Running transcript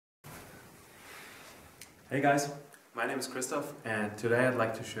Hey guys, my name is Christoph and today I'd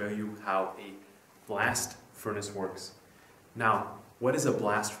like to show you how a blast furnace works. Now, what is a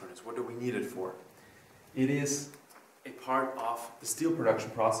blast furnace? What do we need it for? It is a part of the steel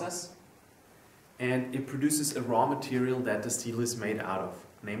production process and it produces a raw material that the steel is made out of,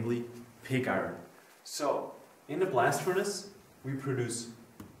 namely pig iron. So, in the blast furnace we produce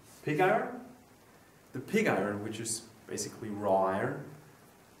pig iron. The pig iron, which is basically raw iron,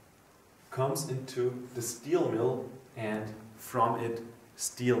 comes into the steel mill and from it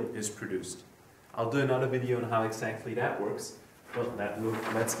steel is produced. I'll do another video on how exactly that works, but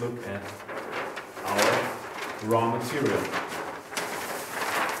let's look at our raw material.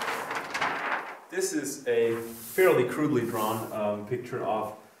 This is a fairly crudely drawn picture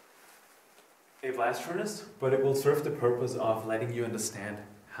of a blast furnace, but it will serve the purpose of letting you understand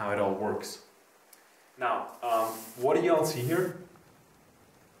how it all works. Now, what do you all see here?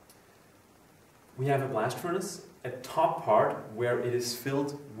 We have a blast furnace, a top part where it is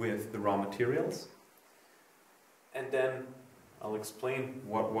filled with the raw materials, and then I'll explain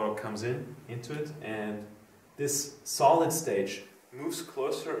what comes into it, and this solid stage moves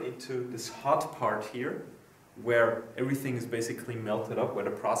closer into this hot part here where everything is basically melted up, where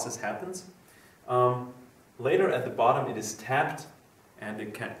the process happens. Later at the bottom it is tapped and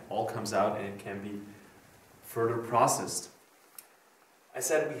it all comes out and it can be further processed. I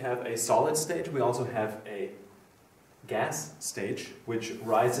said we have a solid stage, we also have a gas stage which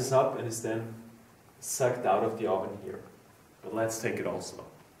rises up and is then sucked out of the oven here. But let's take it all slow.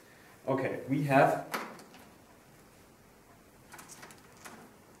 Okay, we have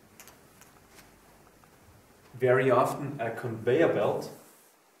very often a conveyor belt.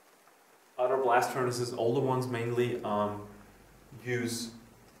 Other blast furnaces, older ones mainly, use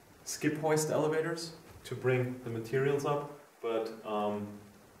skip hoist elevators to bring the materials up. But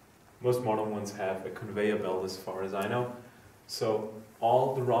most modern ones have a conveyor belt as far as I know. So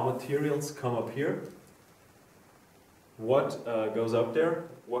all the raw materials come up here. What goes up there,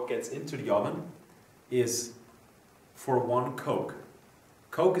 what gets into the oven is, for one, coke.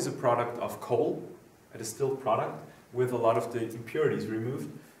 Coke is a product of coal, a distilled product with a lot of the impurities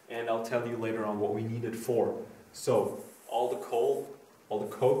removed, and I'll tell you later on what we need it for. So all the coal, all the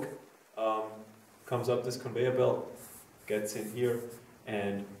coke comes up this conveyor belt, gets in here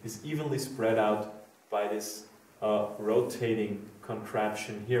and is evenly spread out by this rotating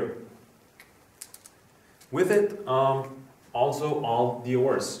contraption here. With it, also all the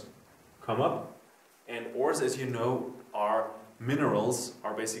ores come up, and ores, as you know, are minerals,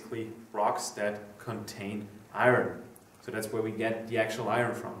 are basically rocks that contain iron. So that's where we get the actual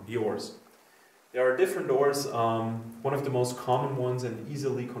iron from, the ores. There are different ores. One of the most common ones and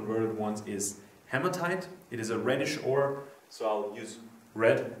easily converted ones is hematite. It is a reddish ore, so I'll use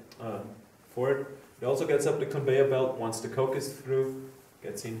red for it. It also gets up the conveyor belt once the coke is through,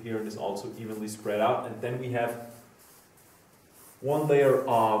 gets in here and is also evenly spread out. And then we have one layer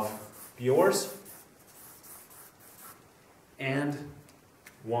of the ores and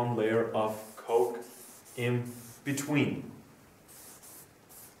one layer of coke in between.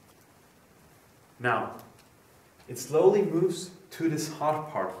 Now, it slowly moves to this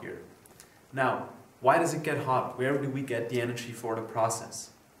hot part here. Now, why does it get hot? Where do we get the energy for the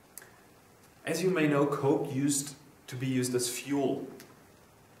process? As you may know, coke used to be used as fuel.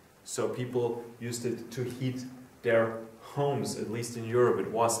 So people used it to heat their homes, at least in Europe it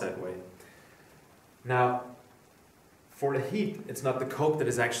was that way. Now, for the heat, it's not the coke that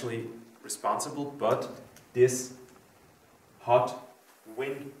is actually responsible, but this hot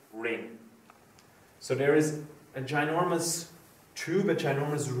wind ring. So there is a ginormous tube, a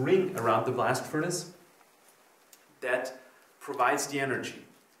ginormous ring around the blast furnace that provides the energy.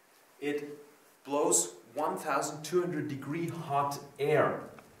 It blows 1200 degree hot air,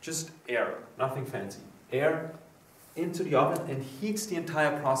 just air, nothing fancy, air into the oven and heats the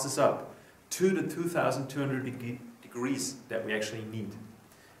entire process up to the 2200 degrees that we actually need.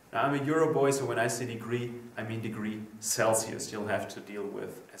 Now I'm a Euro boy, so when I say degree, I mean degree Celsius. You'll have to deal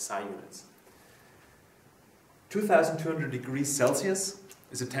with SI units. 2200 degrees Celsius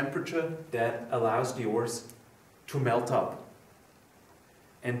is a temperature that allows the ores to melt up.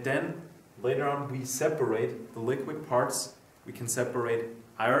 And then later on we separate the liquid parts. We can separate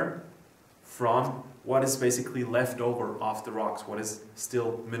iron from what is basically left over of the rocks, what is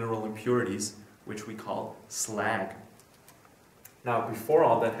still mineral impurities, which we call slag. Now, before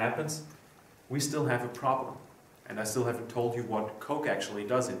all that happens, we still have a problem. And I still haven't told you what coke actually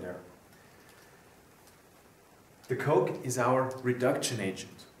does in there. The coke is our reduction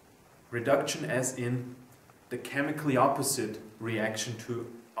agent. Reduction as in the chemically opposite reaction to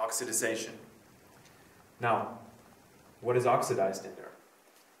oxidization. Now, what is oxidized in there?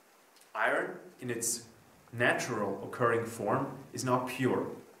 Iron, in its natural occurring form, is not pure.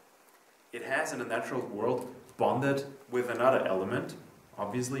 It has in the natural world bonded with another element.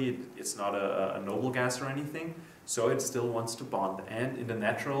 Obviously, it's not a noble gas or anything, so it still wants to bond. And in the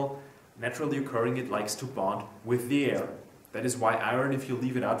naturally occurring, it likes to bond with the air. That is why iron, if you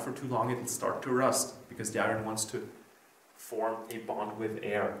leave it out for too long, it'll start to rust, because the iron wants to form a bond with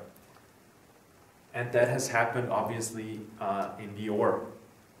air. And that has happened, obviously, in the ore.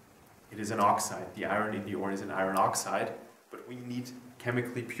 It is an oxide. The iron in the ore is an iron oxide, but we need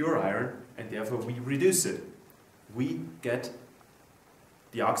chemically pure iron, and therefore we reduce it. We get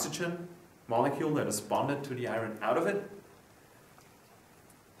the oxygen molecule that is bonded to the iron out of it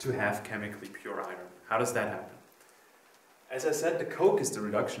to have chemically pure iron. How does that happen? As I said, the coke is the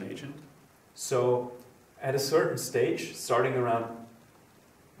reduction agent. So at a certain stage, starting around,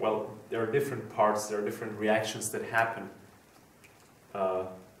 well, there are different parts, there are different reactions that happen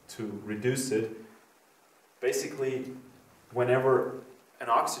to reduce it. Basically, whenever an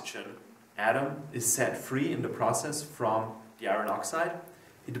oxygen atom is set free in the process from the iron oxide,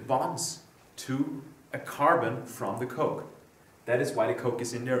 it bonds to a carbon from the coke. That is why the coke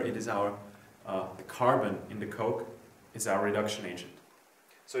is in there. It is the carbon in the coke is our reduction agent.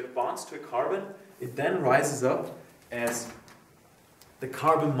 So it bonds to a carbon, it then rises up as the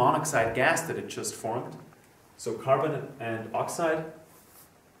carbon monoxide gas that it just formed. So carbon and oxide,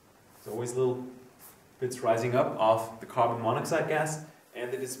 there's always little bits rising up of the carbon monoxide gas,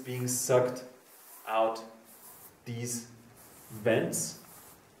 and it is being sucked out these vents.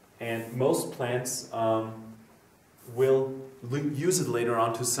 And most plants will use it later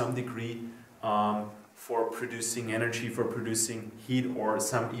on to some degree for producing energy, for producing heat, or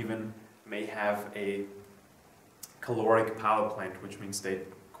some even may have a caloric power plant, which means they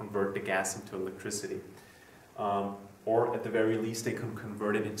convert the gas into electricity. Or at the very least, they can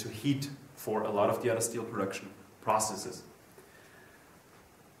convert it into heat for a lot of the other steel production processes.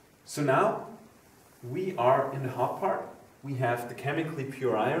 So now we are in the hot part. We have the chemically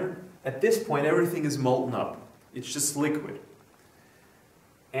pure iron. At this point, everything is molten up. It's just liquid.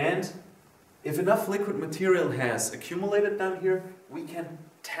 And if enough liquid material has accumulated down here, we can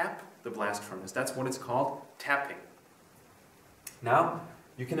tap the blast furnace. That's what it's called, tapping. Now,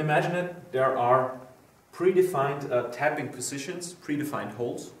 you can imagine it, there are predefined tapping positions, predefined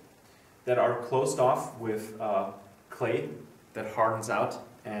holes that are closed off with clay that hardens out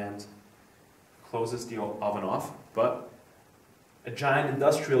and closes the oven off. But a giant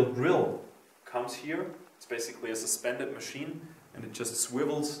industrial drill comes here. It's basically a suspended machine, and it just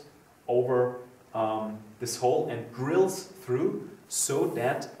swivels over this hole and drills through so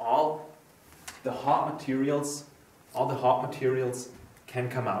that all the hot materials can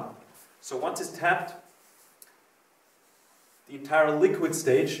come out. So once it's tapped, the entire liquid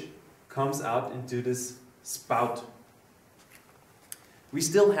stage comes out into this spout. We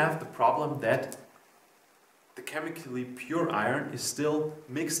still have the problem that the chemically pure iron is still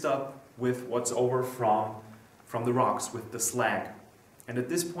mixed up with what's over from the rocks, with the slag. And at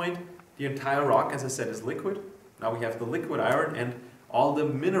this point, the entire rock, as I said, is liquid. Now we have the liquid iron and all the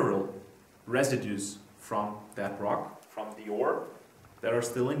mineral residues from that rock, from the ore, that are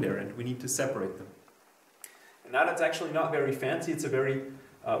still in there, and we need to separate them. And now that's actually not very fancy. It's a very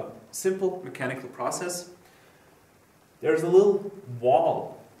simple mechanical process. There's a little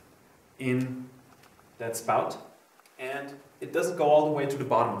wall in that spout, and it doesn't go all the way to the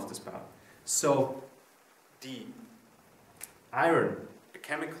bottom of the spout. So the iron, the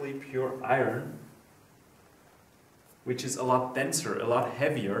chemically pure iron, which is a lot denser, a lot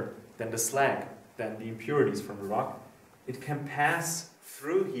heavier than the slag, than the impurities from the rock, it can pass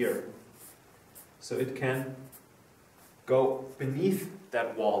through here. So it can go beneath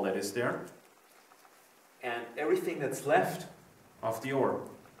that wall that is there, and everything that's left of the ore,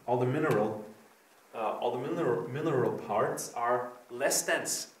 all the mineral parts are less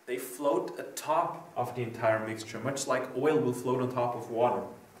dense. They float atop of the entire mixture, much like oil will float on top of water.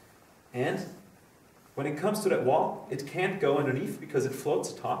 And when it comes to that wall, it can't go underneath because it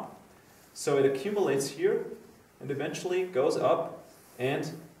floats atop. So it accumulates here and eventually goes up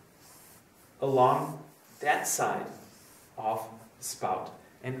and along that side of the spout.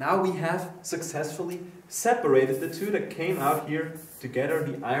 And now we have successfully separated the two that came out here together,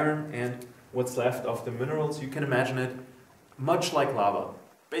 the iron and what's left of the minerals. You can imagine it much like lava.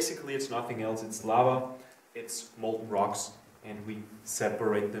 Basically, it's nothing else. It's lava, it's molten rocks, and we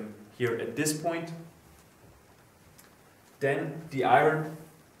separate them here at this point. Then the iron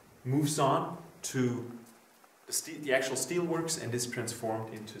moves on to the actual steel works and is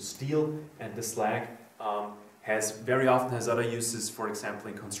transformed into steel, and the slag very often has other uses, for example,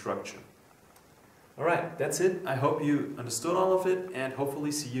 in construction. Alright, that's it. I hope you understood all of it and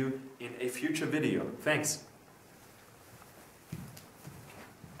hopefully see you in a future video. Thanks.